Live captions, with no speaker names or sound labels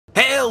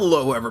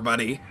Hello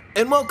everybody,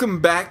 and welcome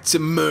back to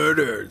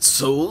Murdered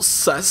Soul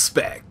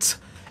Suspect.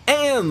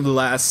 And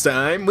last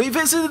time, we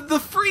visited the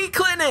free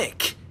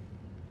clinic,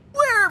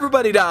 where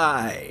everybody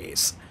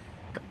dies.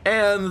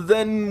 And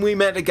then we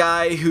met a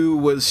guy who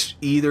was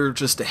either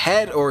just a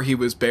head or he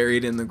was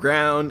buried in the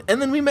ground.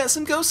 And then we met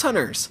some ghost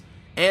hunters.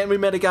 And we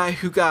met a guy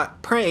who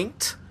got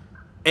pranked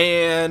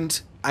and,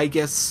 I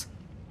guess,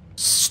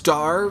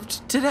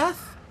 starved to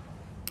death?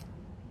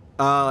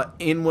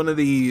 In one of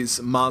these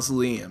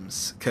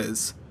mausoleums,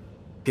 because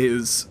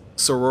his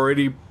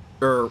sorority,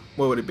 or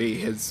what would it be,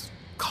 his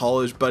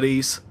college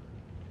buddies,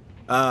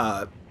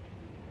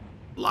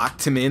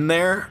 locked him in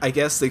there. I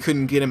guess they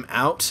couldn't get him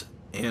out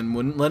and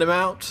wouldn't let him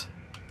out.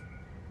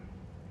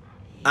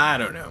 I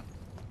don't know.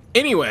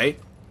 Anyway,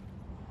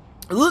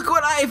 look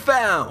what I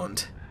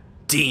found!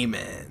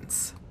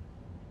 Demons.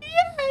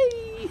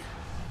 Yay!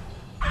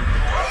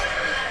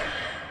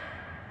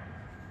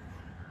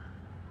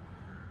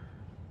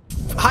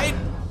 Hide!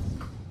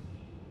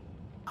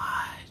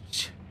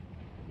 Fudge.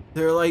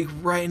 They're like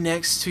right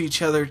next to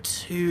each other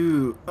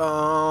too.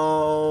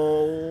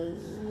 Oh.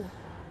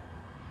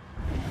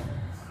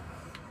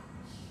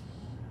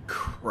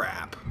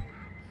 Crap.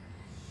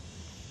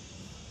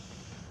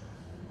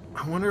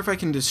 I wonder if I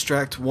can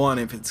distract one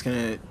if it's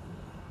gonna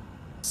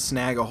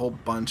snag a whole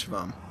bunch of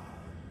them.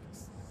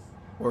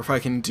 Or if I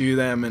can do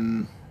them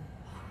and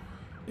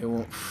it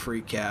won't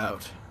freak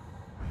out.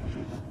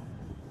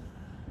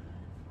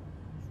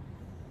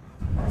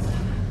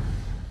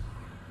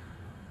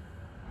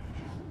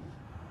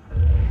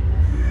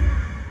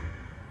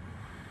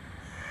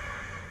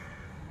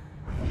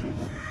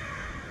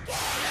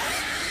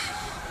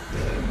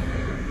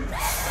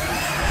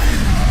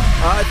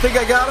 I think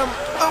I got him.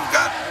 Oh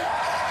god.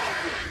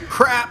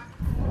 Crap.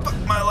 Fuck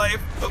my life.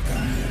 Oh.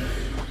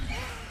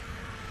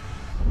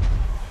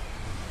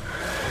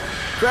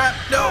 Crap.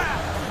 No.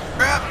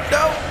 Crap.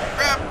 No.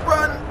 Crap.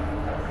 Run.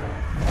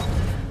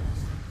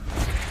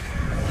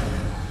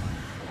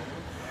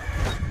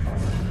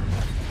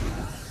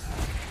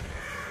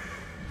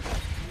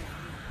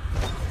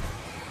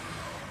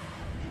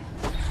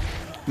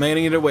 Am I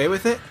gonna get away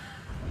with it?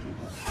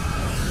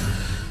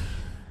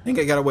 I think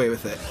I got away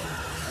with it.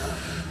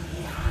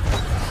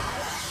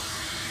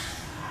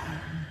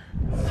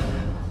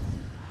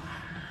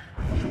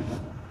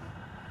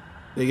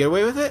 Did I get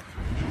away with it?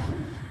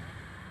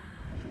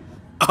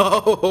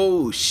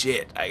 Oh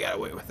shit, I got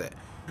away with it.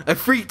 I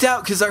freaked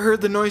out because I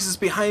heard the noises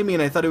behind me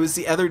and I thought it was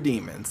the other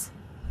demons.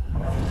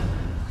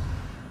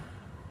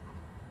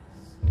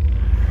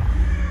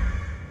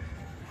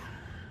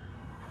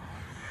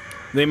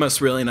 They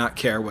must really not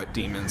care what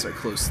demons are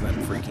close to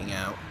them freaking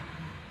out.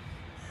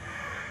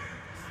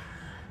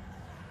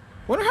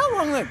 Wonder how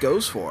long that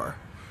goes for.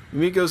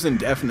 Maybe it goes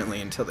indefinitely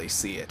until they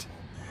see it.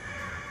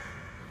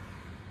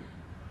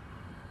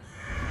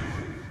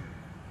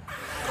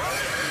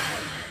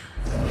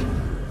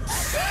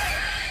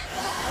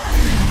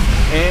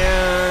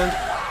 And...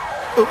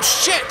 oh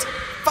shit!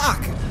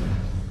 Fuck!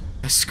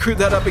 I screwed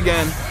that up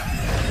again.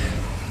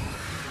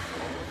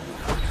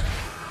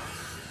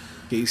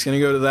 Okay, he's gonna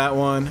go to that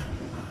one.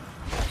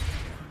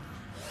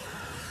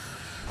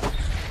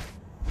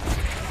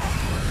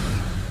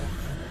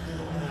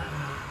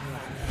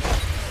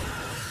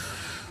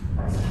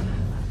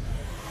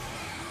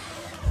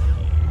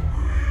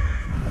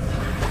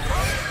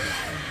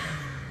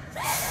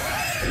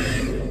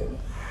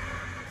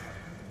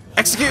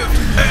 Execute!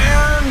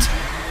 And...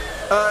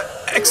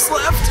 X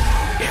left?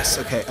 Yes,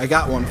 okay, I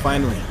got one,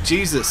 finally.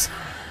 Jesus.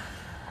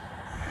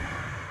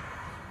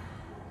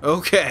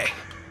 Okay.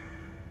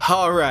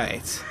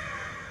 Alright.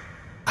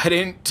 I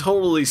didn't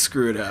totally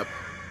screw it up.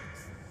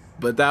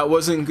 But that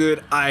wasn't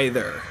good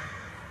either.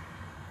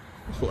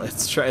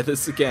 Let's try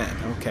this again.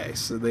 Okay,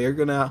 so they're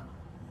gonna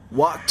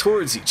walk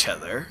towards each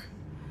other,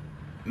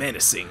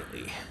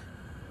 menacingly,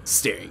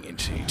 staring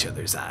into each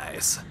other's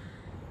eyes,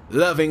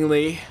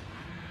 lovingly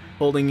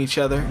holding each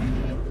other.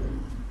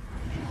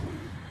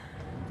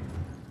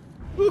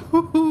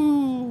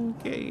 Woohoo!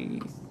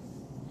 Okay.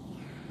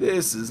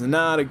 This is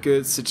not a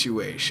good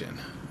situation.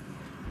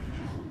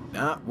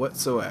 Not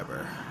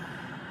whatsoever.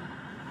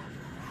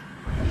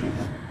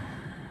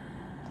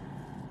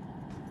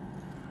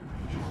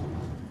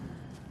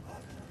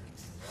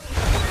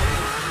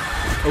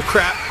 Oh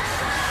crap!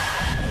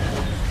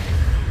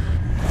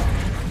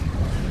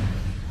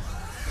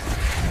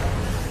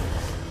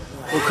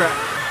 Oh crap!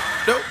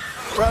 Nope!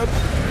 Run!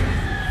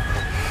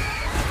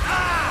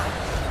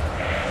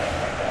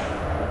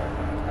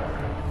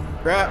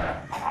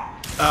 Crap!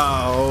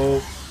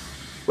 Oh!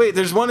 Wait,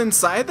 there's one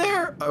inside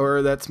there?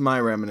 Or that's my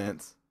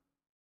remnants?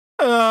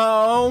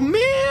 Oh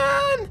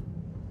man!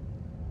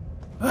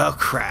 Oh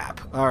crap.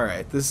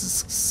 Alright, this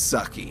is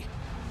sucky.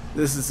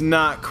 This is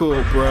not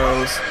cool,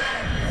 bros.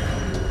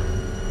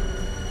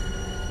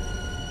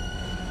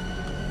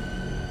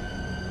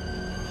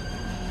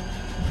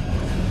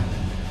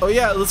 Oh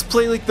yeah, let's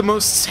play like the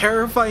most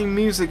terrifying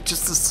music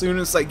just as soon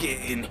as I get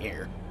in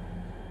here.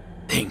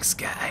 Thanks,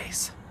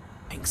 guys.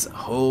 Thanks a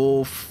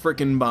whole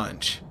frickin'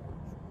 bunch.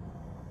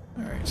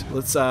 Alright,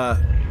 let's,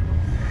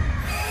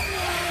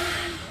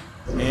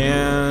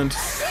 and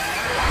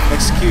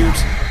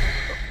execute.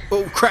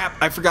 Oh, crap,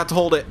 I forgot to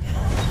hold it.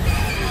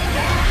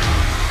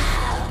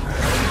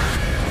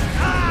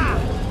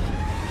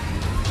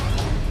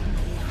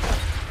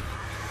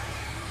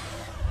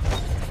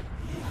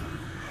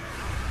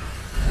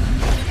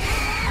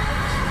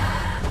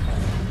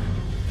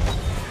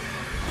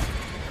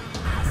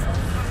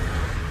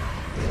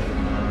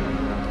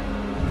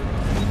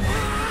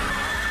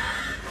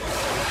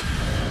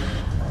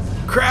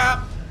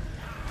 Crap!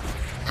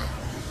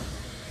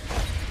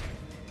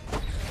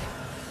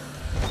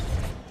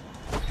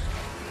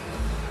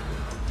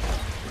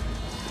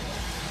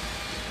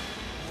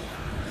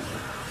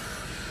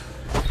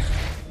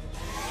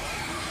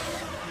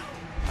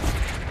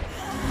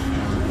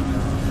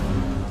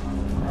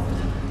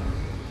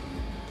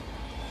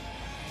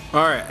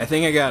 Alright, I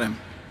think I got him.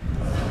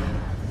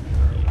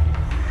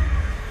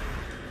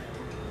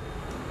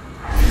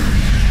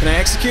 Can I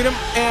execute him?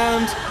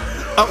 And...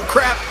 oh,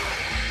 crap!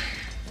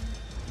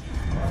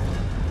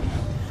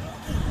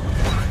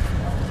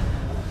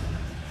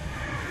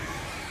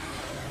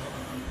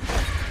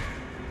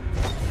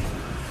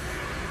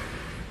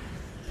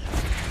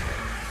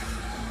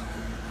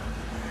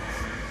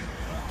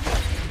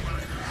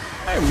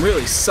 I'm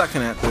really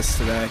sucking at this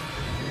today.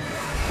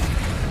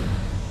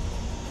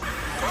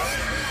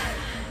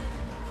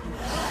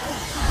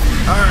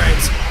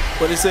 Alright,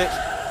 what is it?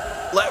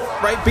 Left,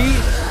 right, B?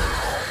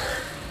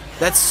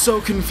 That's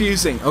so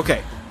confusing.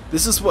 Okay,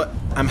 this is what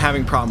I'm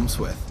having problems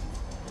with.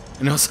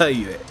 And I'll tell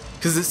you it.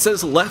 Because it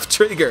says left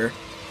trigger,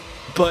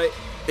 but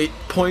it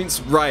points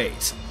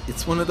right.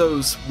 It's one of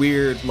those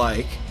weird,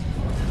 like,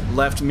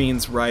 left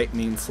means right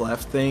means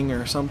left thing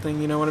or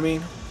something, you know what I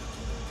mean?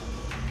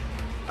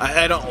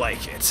 I don't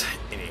like it.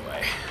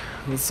 Anyway,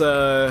 let's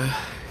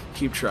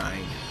keep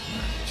trying.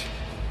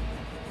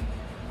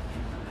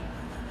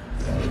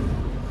 Alright.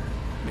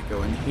 Let me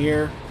go in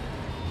here.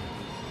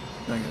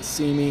 Not gonna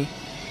see me.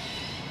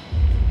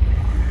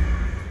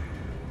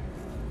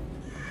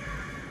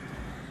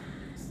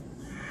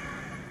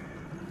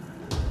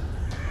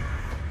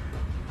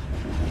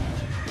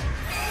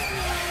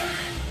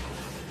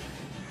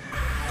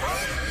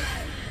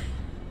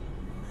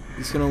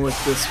 He's gonna look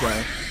this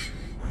way.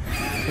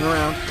 Turn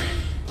around.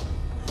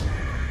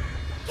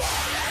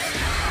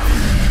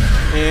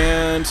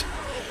 And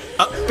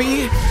up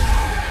B.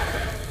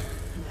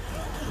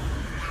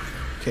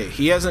 Okay,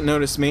 he hasn't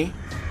noticed me,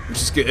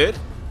 which is good,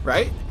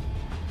 right?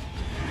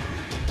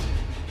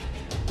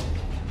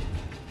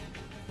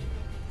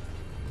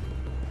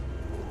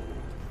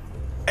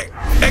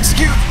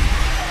 Execute!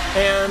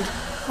 And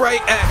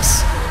right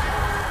X.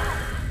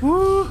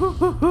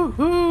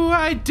 Woo-hoo-hoo-hoo-hoo,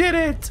 I did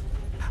it!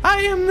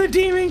 I am the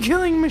demon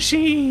killing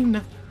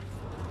machine!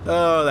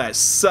 Oh, that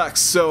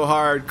sucks so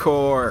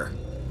hardcore.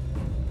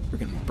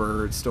 Freaking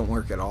birds don't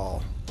work at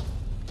all.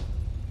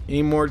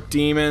 Any more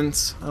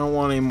demons? I don't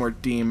want any more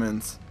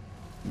demons.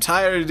 I'm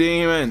tired of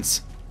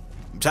demons.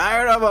 I'm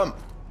tired of them.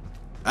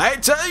 I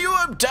tell you,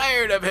 I'm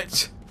tired of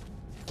it.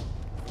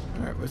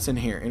 Alright, what's in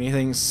here?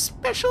 Anything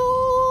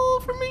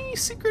special for me,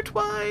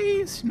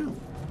 secret-wise? No.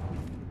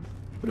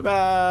 What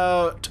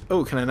about...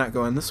 oh, can I not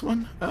go in this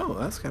one? Oh,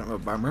 that's kind of a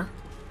bummer.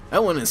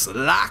 That one is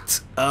locked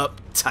up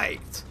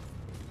tight.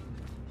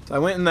 So I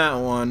went in that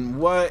one.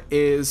 What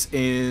is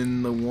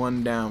in the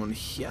one down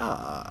here?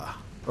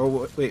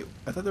 Oh, wait.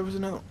 I thought there was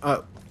another one.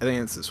 Oh, I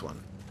think it's this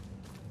one.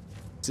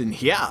 It's in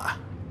here.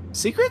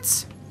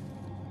 Secrets?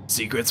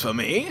 Secrets for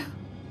me?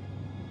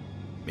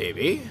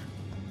 Maybe.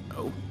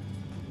 Oh.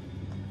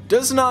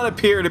 Does not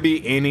appear to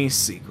be any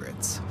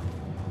secrets.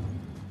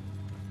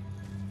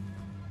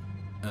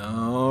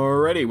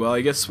 Alrighty, well,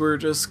 I guess we're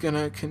just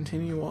gonna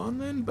continue on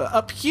then. But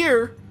up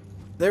here,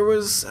 there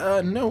was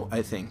a note,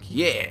 I think.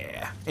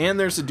 Yeah. And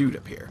there's a dude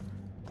up here.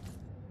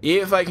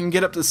 If I can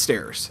get up the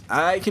stairs,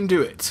 I can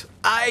do it.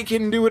 I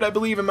can do it, I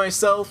believe in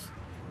myself.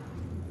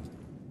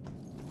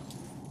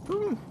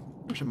 Ooh,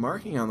 there's a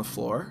marking on the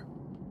floor.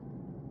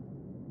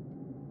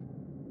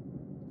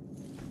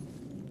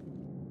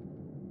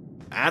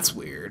 That's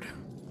weird.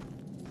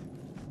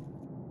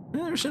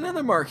 And there's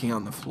another marking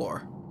on the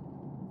floor.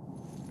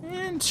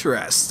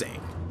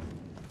 Interesting.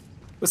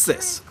 What's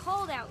this? It's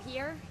cold out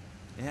here.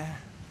 Yeah,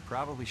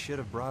 probably should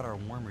have brought our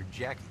warmer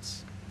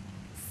jackets.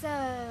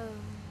 So,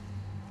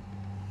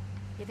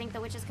 you think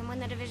the witches can win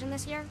the division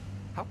this year?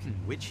 How can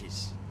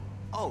witches?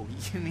 Oh,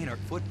 you mean our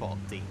football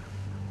team?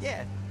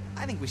 Yeah,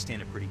 I think we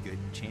stand a pretty good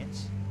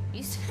chance.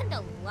 You spend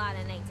a lot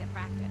of nights at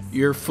practice.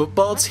 Your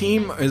football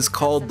team is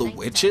called the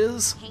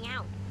Witches? Hang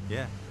out.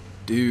 Yeah.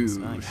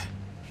 Dude, Nice.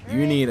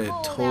 you need a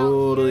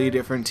totally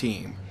different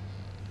team.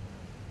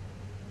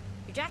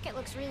 Your jacket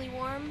looks really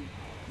warm.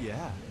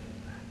 Yeah.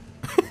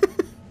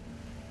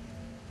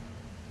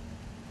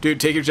 Dude,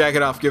 take your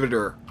jacket off, give it to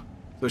her.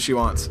 That's what she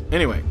wants.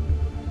 Anyway,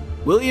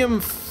 William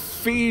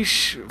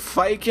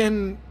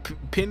Fiken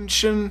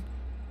Pynchon,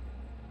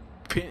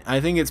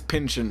 I think it's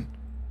Pynchon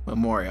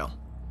Memorial.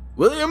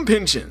 William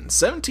Pynchon,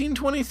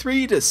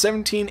 1723 to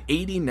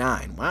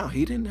 1789. Wow,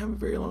 he didn't have a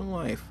very long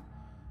life.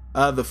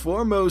 the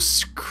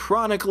foremost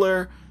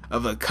chronicler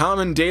of a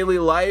common daily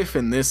life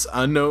in this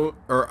unknown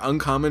or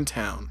uncommon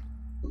town.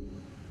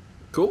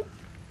 Cool.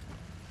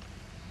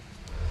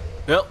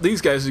 Well, these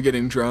guys are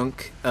getting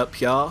drunk up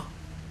here.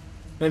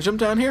 Can I jump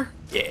down here?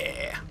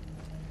 Yeah.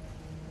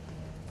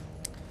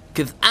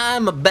 'Cause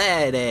I'm a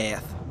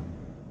badass.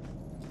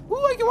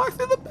 Ooh, I can walk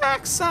through the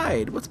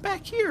backside. What's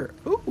back here?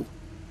 Ooh.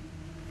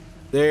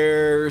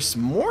 There's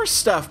more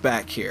stuff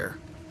back here.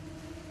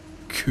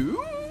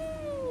 Cool.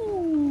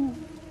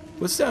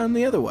 What's down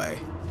the other way?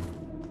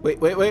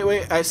 Wait.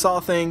 I saw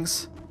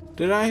things.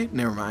 Did I?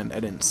 Never mind. I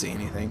didn't see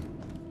anything.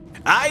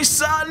 I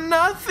saw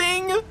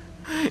nothing.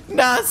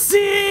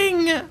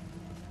 Nothing.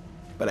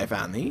 But I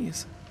found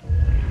these.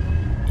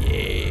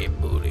 Yeah,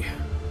 booty.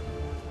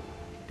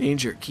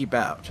 Danger, keep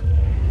out.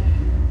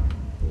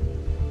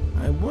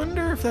 I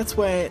wonder if that's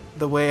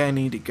the way I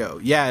need to go.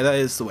 Yeah, that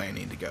is the way I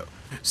need to go.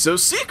 So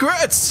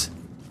secrets!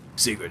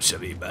 Secrets shall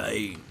be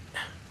mine.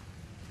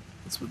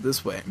 That's what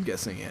this way I'm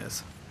guessing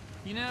is.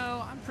 You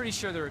know, I'm pretty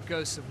sure there are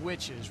ghosts of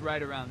witches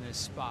right around this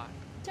spot.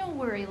 Don't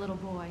worry, little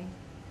boy.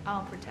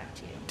 I'll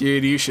protect you.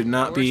 Dude, you should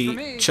not Works for be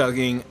me.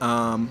 chugging,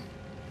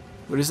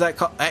 what is that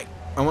called? Hey,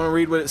 I want to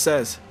read what it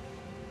says.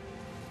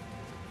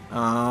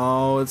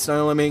 Oh, it's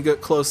not letting me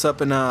get close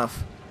up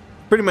enough.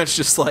 Pretty much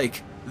just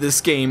like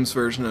this game's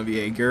version of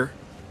Jaeger.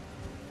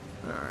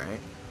 Alright.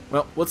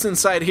 Well, what's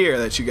inside here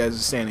that you guys are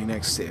standing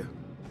next to?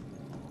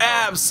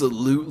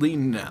 Absolutely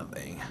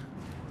nothing.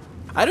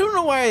 I don't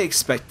know why I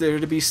expect there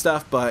to be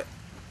stuff, but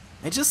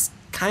I just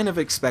kind of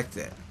expect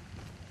it.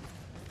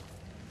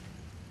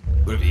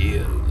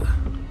 Reveal.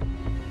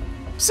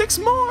 6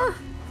 more!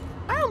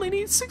 I only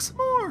need 6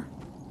 more.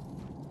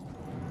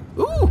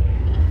 Ooh!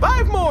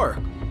 5 more!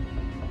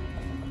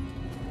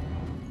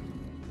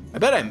 I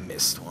bet I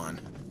missed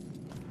one.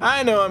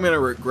 I know I'm gonna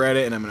regret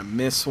it and I'm gonna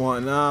miss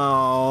one.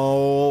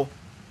 Oh.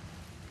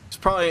 It's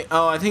probably,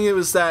 oh, I think it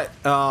was that,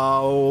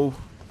 oh.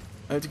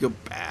 I have to go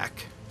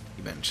back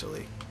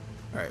eventually.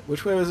 Alright,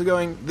 which way was it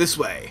going? This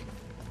way.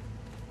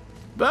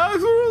 Back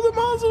through the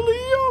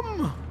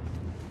mausoleum!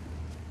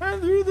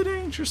 And through the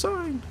danger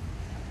sign.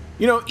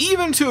 You know,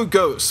 even to a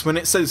ghost, when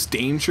it says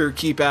danger,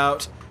 keep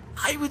out,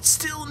 I would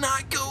still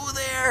not go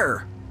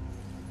there.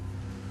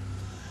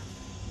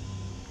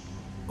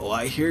 Oh,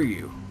 I hear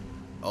you.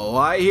 Oh,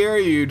 I hear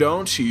you.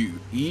 Don't you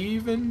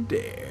even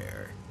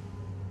dare.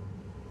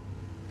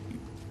 You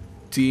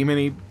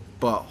demony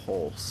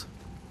buttholes.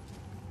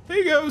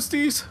 Hey,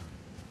 ghosties.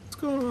 What's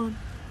going on?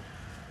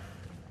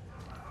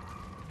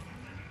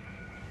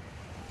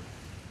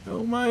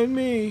 Don't mind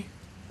me.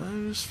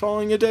 I'm just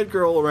following a dead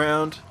girl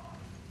around.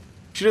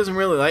 She doesn't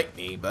really like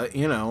me, but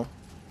you know.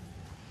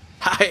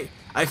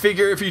 I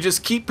figure if you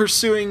just keep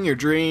pursuing your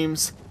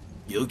dreams,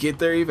 you'll get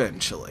there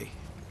eventually.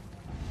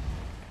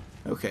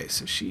 Okay,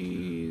 so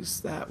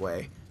she's that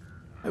way.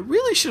 I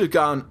really should have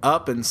gone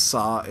up and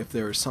saw if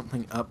there was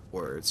something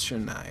upwards,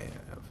 shouldn't I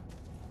have?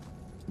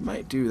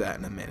 Might do that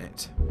in a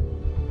minute.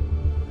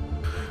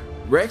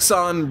 Rex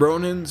on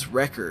Ronan's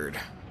record.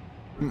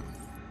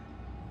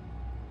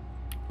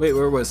 Wait,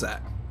 where was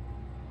that?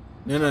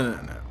 No.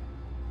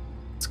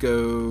 Let's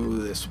go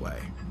this way.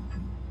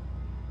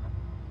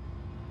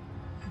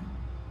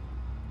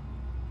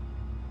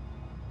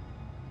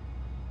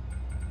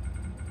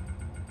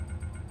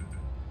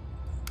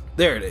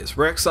 There it is,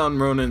 Rex on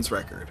Ronan's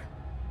record.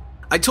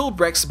 I told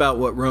Rex about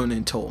what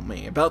Ronan told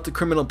me, about the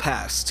criminal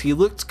past. He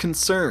looked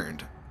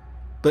concerned,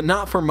 but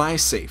not for my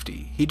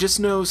safety. He just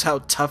knows how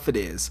tough it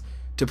is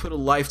to put a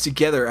life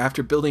together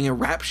after building a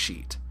rap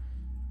sheet.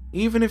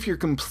 Even if you're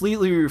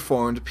completely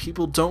reformed,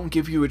 people don't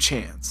give you a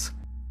chance.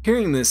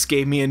 Hearing this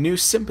gave me a new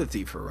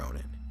sympathy for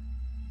Ronan.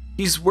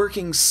 He's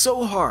working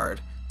so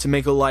hard to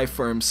make a life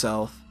for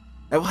himself.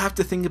 I will have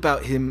to think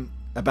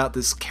about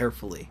this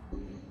carefully.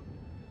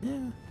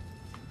 Yeah.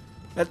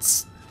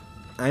 That's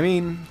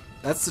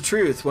the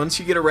truth. Once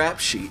you get a rap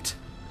sheet,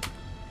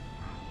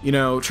 you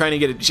know, trying to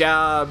get a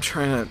job,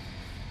 trying to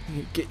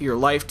get your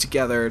life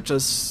together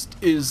just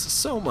is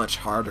so much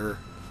harder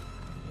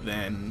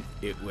than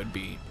it would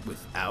be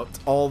without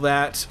all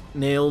that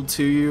nailed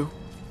to you.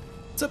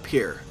 What's up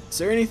here? Is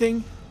there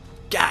anything?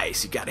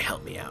 Guys, you gotta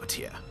help me out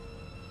here.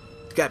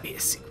 There's gotta be a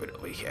secret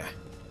over here.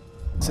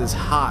 It says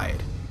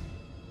hide.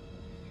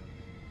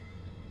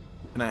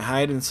 Can I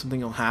hide and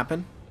something will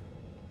happen?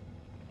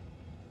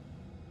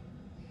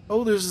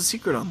 Oh, there's a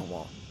secret on the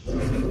wall.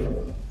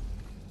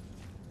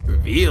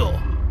 Reveal.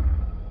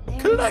 There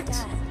is Collect.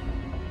 death,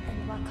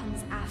 and what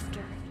comes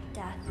after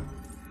death.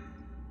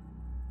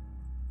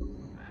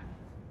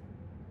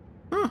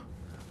 Huh.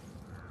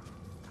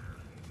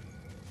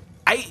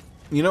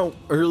 You know,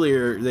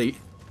 earlier the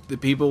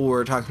people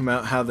were talking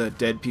about how the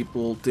dead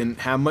people didn't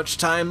have much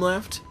time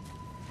left.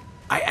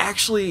 I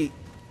actually,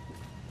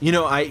 you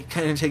know, I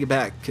kind of take it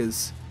back,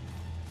 because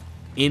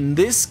in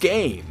this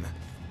game,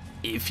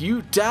 if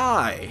you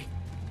die,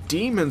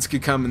 demons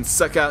could come and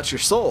suck out your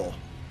soul.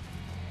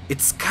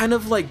 It's kind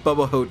of like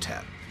Bubba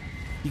Hotep.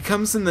 He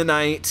comes in the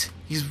night,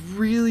 he's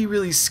really,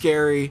 really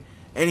scary,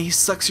 and he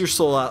sucks your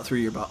soul out through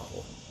your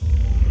butthole.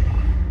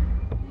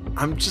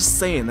 I'm just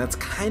saying, that's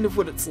kind of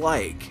what it's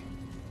like.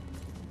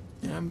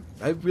 Yeah,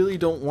 I really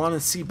don't want to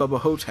see Bubba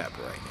Hotep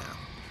right now.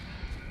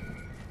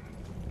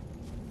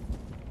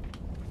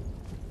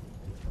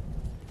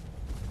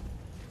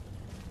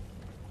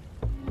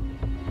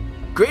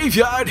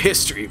 Graveyard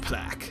history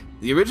plaque.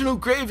 The original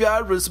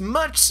graveyard was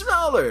much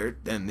smaller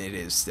than it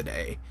is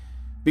today.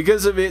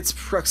 Because of its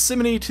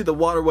proximity to the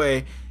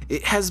waterway,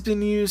 it has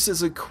been used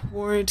as a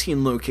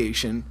quarantine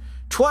location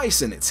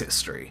twice in its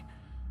history.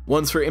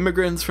 Once for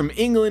immigrants from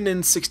England in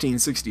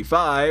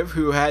 1665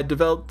 who had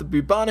developed the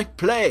bubonic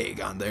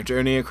plague on their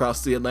journey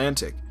across the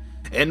Atlantic,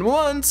 and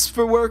once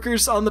for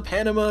workers on the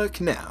Panama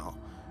Canal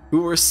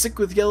who were sick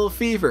with yellow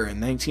fever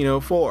in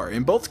 1904.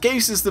 In both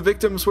cases, the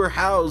victims were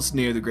housed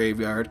near the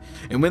graveyard,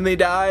 and when they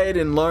died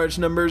in large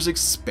numbers,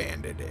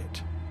 expanded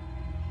it.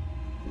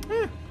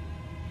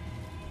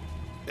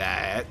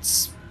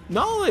 That's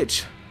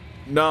knowledge.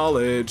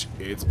 Knowledge,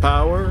 it's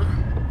power.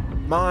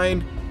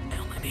 Mine. I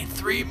only need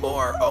 3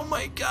 more. Oh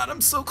my god,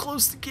 I'm so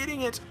close to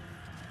getting it.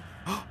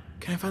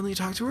 Can I finally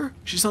talk to her?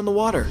 She's on the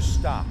water.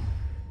 Stop.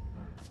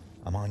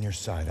 I'm on your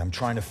side. I'm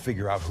trying to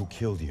figure out who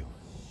killed you.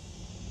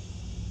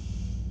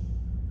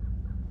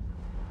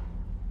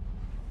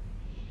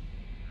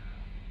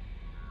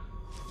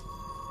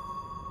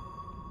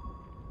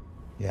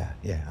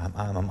 Yeah,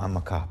 I'm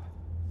a cop.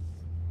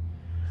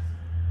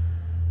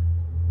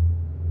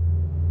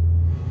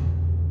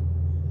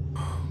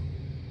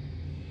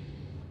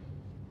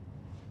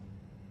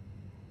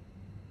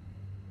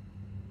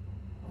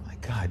 My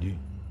God, you're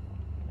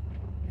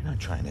not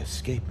trying to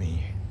escape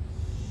me.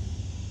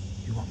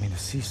 You want me to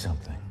see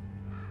something.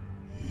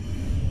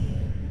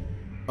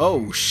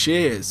 Oh,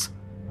 shiz.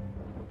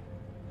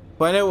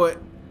 Well, I know what.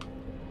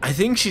 I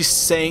think she's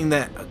saying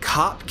that a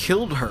cop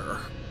killed her.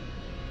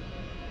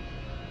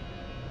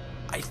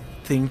 I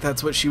think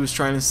that's what she was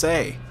trying to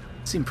say.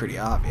 Seemed pretty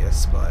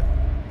obvious, but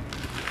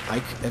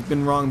I've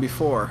been wrong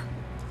before.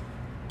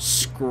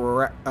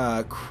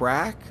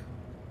 Crack?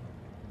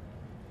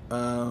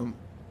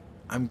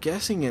 I'm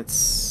guessing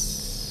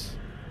it's...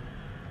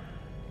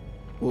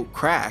 Well,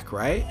 crack,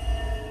 right?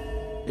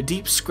 A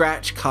deep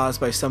scratch caused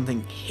by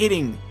something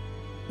hitting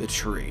the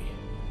tree.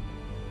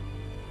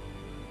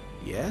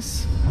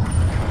 Yes?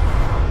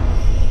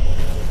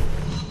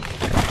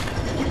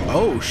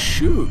 Oh,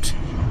 shoot.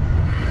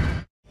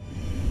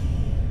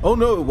 Oh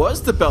no, it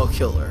was the Bell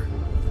Killer.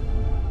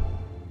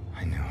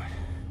 I knew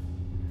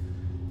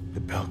it. The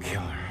Bell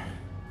Killer.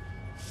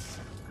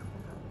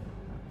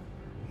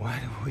 Why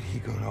would he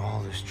go to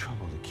all this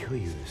trouble to kill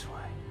you this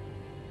way?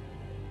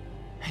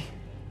 Hey,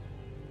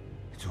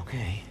 it's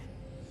okay.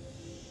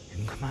 You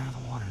can come out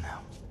of the water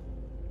now.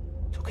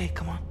 It's okay,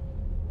 come on.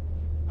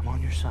 I'm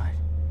on your side.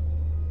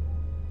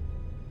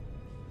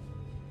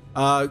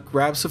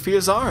 Grab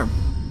Sophia's arm.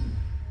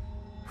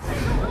 I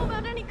don't know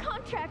about any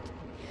contract.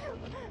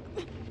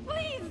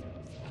 Please,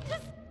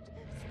 just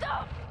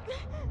stop.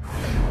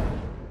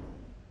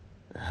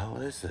 The hell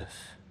is this?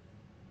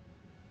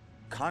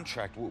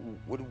 Contract?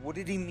 What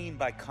did he mean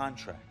by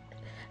contract?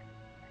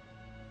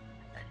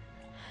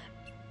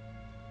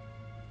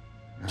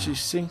 She's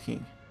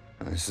sinking.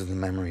 This is the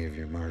memory of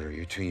your murder.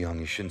 You're too young.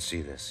 You shouldn't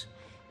see this.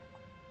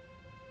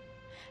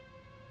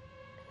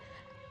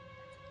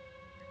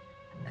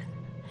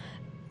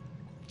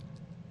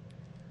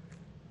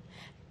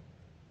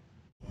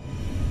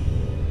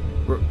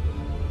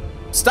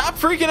 Stop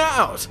freaking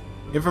out!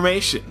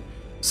 Information.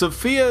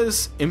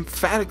 Sophia's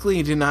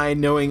emphatically denied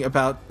knowing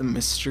about the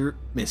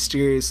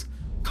mysterious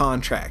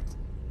contract.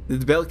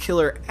 Did the Bell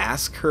Killer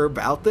ask her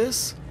about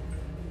this?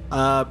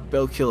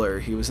 Bell Killer,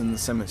 he was in the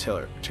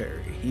cemetery.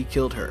 He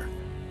killed her.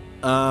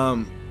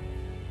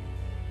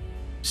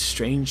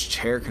 Strange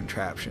chair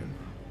contraption.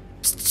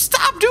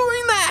 Stop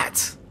doing that!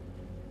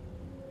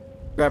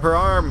 Grab her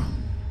arm.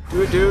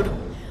 Do it, dude.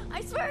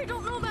 I swear I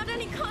don't know about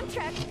any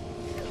contract.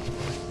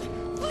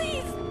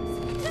 Please,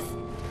 just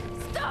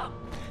stop.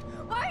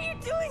 Why are you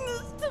doing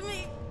this to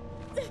me?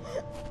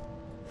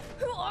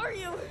 Who are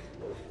you?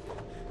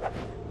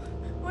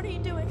 What are you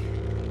doing?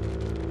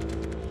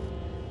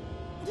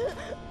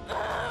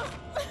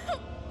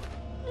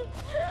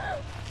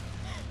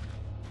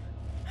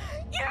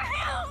 You're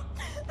him!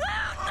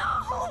 Oh,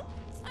 no!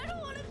 I don't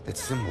want to. That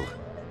symbol.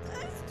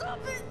 Stop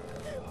it!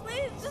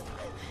 Please, just.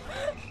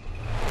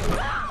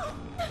 No!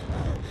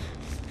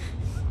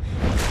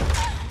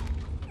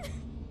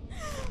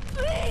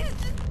 Please!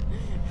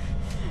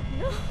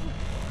 No!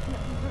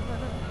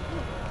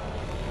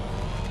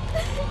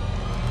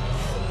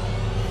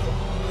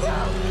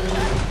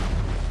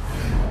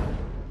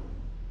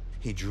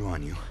 He drew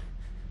on you.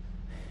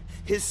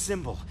 His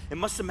symbol. It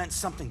must have meant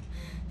something.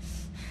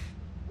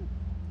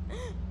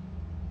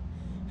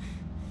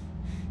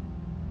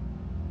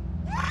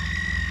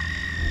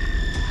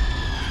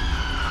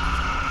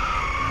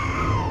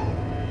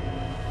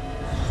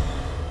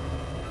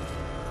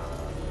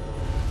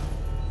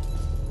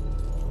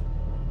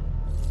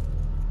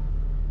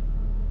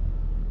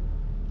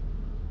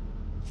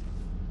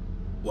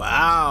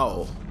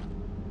 Wow.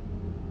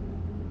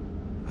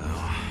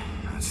 Well,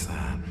 that's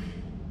that.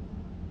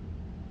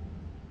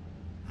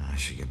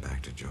 should get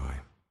back to Joy.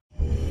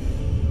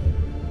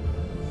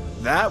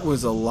 That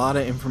was a lot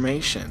of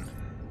information.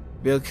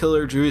 Veil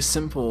Killer drew a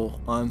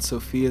symbol on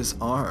Sophia's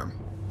arm.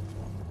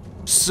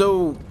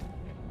 So,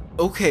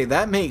 okay,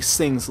 that makes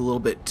things a little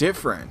bit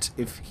different.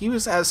 If he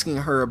was asking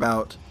her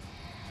about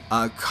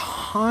a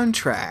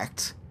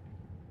contract,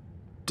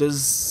 there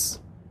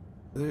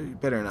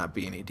better not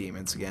be any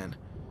demons again.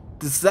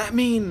 Does that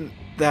mean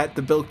that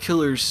the Veil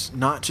Killer's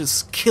not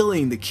just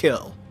killing to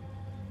kill,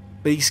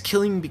 but he's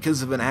killing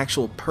because of an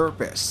actual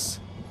purpose?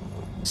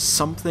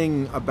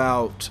 Something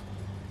about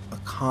a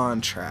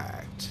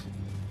contract.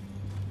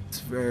 It's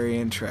very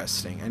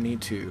interesting. I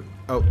need to...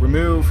 Oh,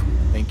 remove.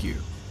 Thank you.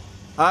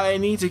 I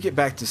need to get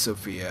back to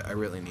Sophia. I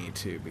really need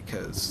to,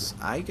 because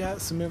I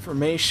got some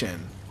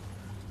information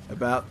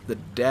about the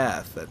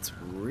death that's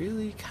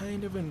really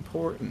kind of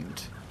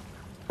important.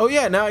 Oh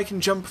yeah, now I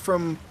can jump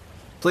from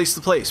place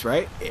to place,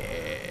 right?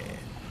 Yeah.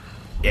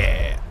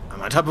 Yeah.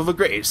 I'm on top of a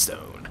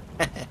gravestone.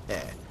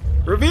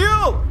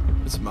 Reveal!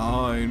 It's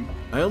mine.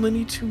 I only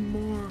need 2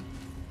 more.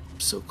 I'm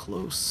so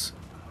close.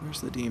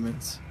 Where's the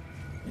demons?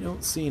 I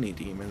don't see any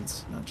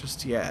demons. Not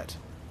just yet.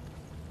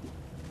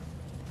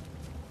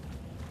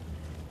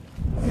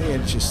 Maybe I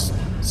just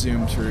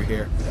zoom through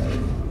here.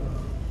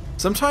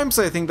 Sometimes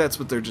I think that's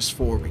what they're just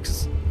for,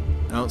 because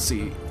I don't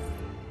see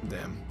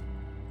them.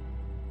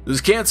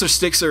 Those cancer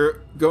sticks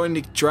are going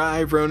to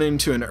drive Ronan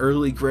to an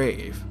early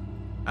grave.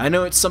 I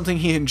know it's something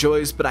he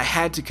enjoys, but I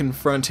had to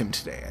confront him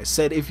today. I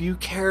said, if you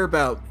care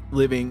about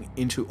living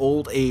into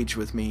old age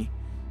with me,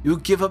 you'll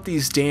give up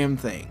these damn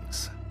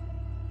things.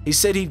 He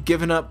said he'd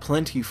given up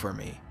plenty for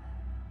me,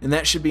 and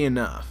that should be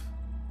enough.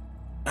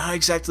 Not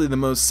exactly the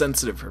most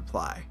sensitive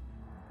reply.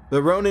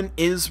 But Ronan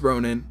is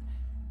Ronan,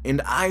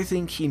 and I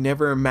think he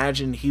never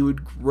imagined he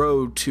would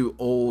grow to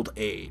old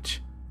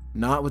age.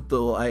 Not with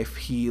the life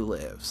he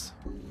lives.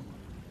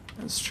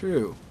 That's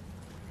true.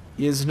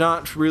 He has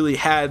not really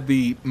had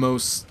the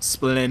most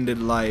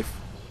splendid life.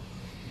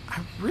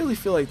 I really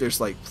feel like there's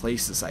like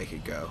places I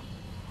could go.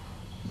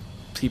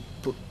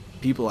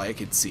 People I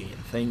could see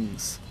and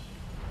things.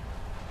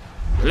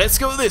 Let's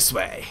go this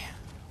way.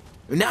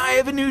 Now I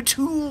have a new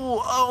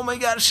tool. Oh my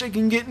gosh, I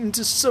can get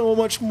into so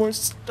much more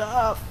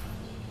stuff.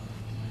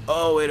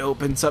 Oh, it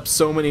opens up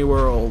so many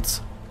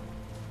worlds.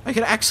 I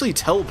can actually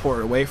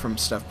teleport away from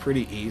stuff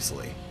pretty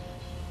easily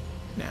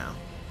now.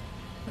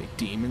 Like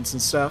demons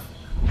and stuff.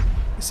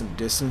 Get some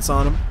distance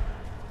on them.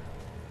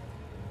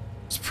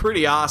 It's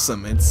pretty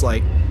awesome. It's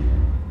like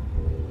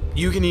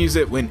you can use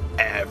it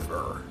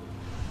whenever.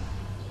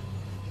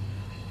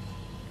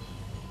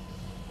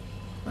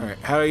 Alright,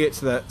 how do I get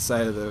to that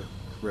side of the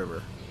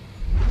river?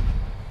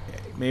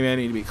 Okay, maybe I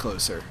need to be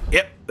closer.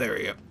 Yep, there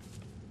we go.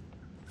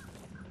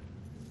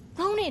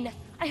 Ronan,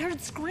 I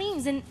heard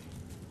screams and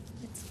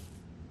it's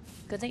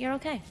good that you're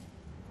okay.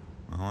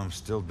 Well, I'm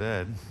still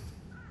dead.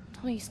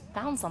 Tell me you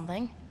found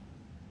something.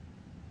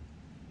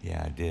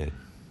 Yeah, I did.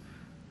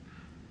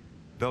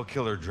 Bell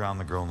Killer drowned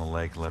the girl in the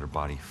lake and let her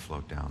body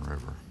float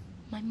downriver.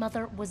 My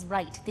mother was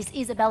right. This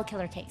is a Bell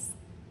Killer case.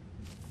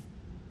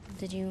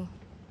 Did you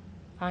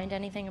find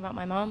anything about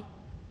my mom?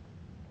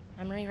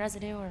 Memory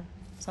residue or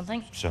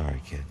something?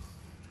 Sorry, kid.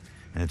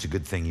 And it's a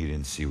good thing you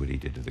didn't see what he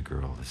did to the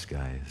girl. This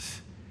guy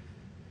is...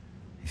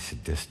 he's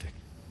sadistic.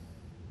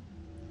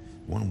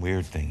 One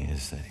weird thing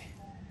is that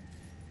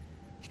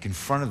he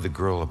confronted the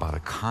girl about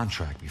a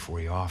contract before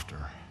he offed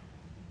her.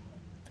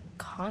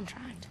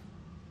 Contract?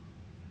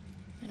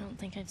 I don't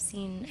think I've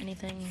seen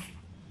anything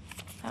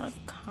about a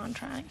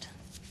contract.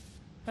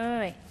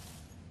 Wait.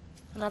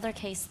 Another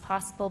case,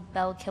 possible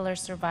Bell Killer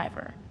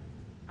survivor.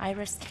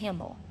 Iris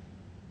Campbell.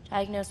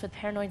 Diagnosed with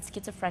paranoid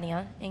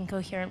schizophrenia,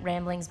 incoherent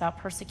ramblings about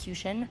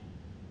persecution,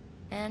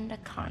 and a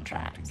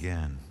contract.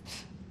 Again.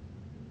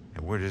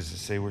 And where does it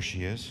say where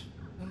she is?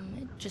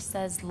 It just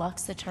says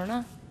Lux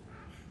Eterna.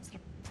 Is it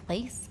a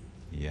place?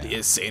 Yeah. The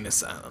insane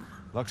asylum.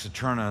 Lux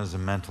Eterna is a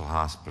mental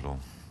hospital.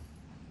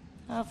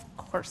 Of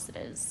course it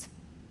is.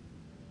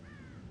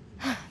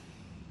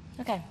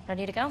 Okay,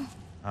 ready to go?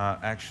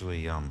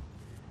 Actually,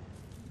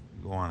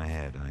 go on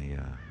ahead.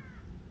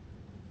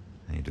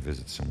 I need to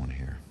visit someone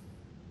here.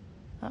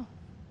 Oh.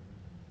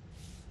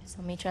 So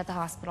I'll meet you at the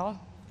hospital.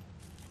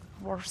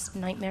 Worst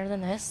nightmare than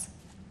this.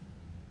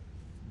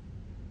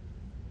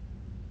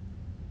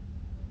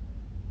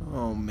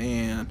 Oh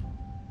man.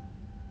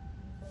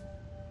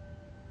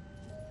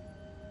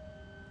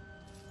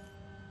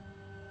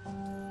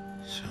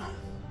 So,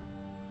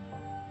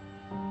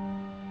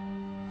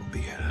 we'll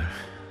be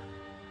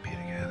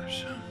together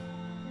soon.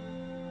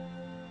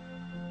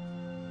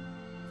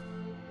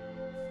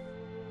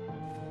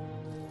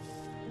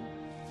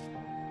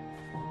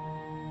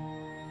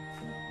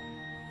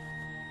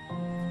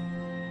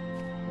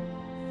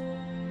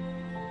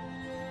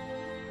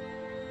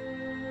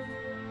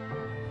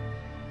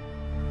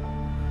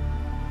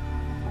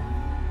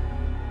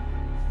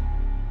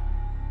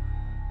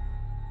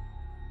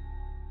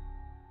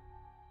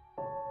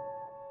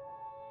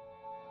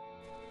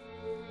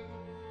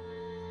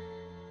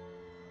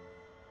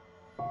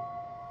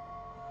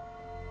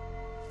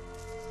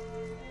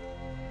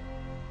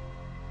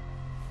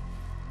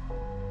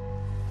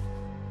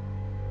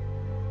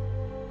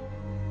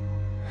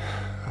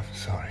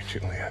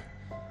 Juliet,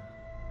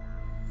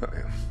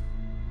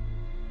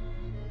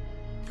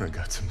 I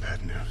got some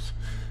bad news.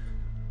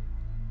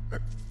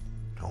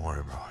 Don't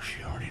worry, bro.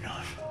 She already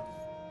knows.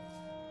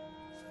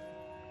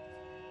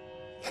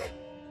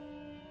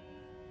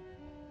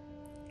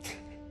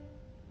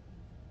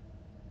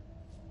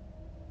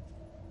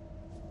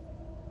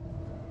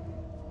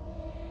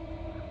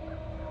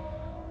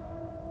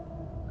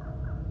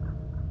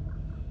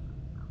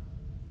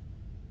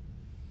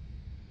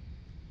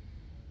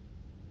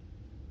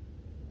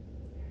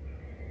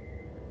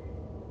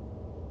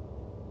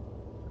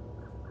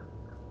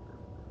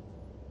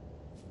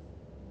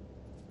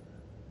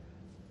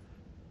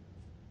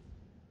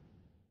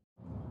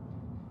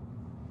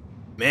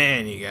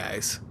 Man, you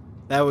guys,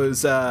 that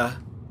was a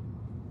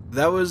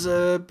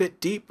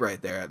bit deep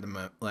right there at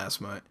the last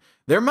moment.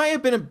 There might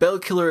have been a bell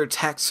killer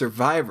attack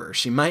survivor.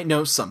 She might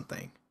know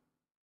something.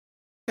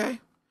 Okay.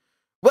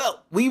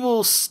 Well, we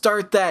will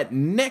start that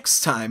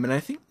next time, and I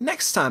think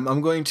next time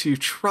I'm going to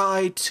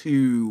try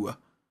to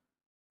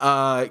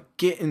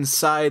get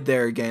inside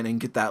there again and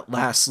get that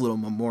last little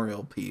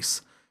memorial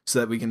piece so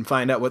that we can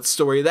find out what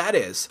story that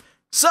is.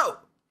 So,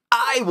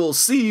 I will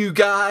see you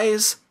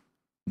guys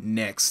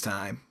next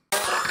time.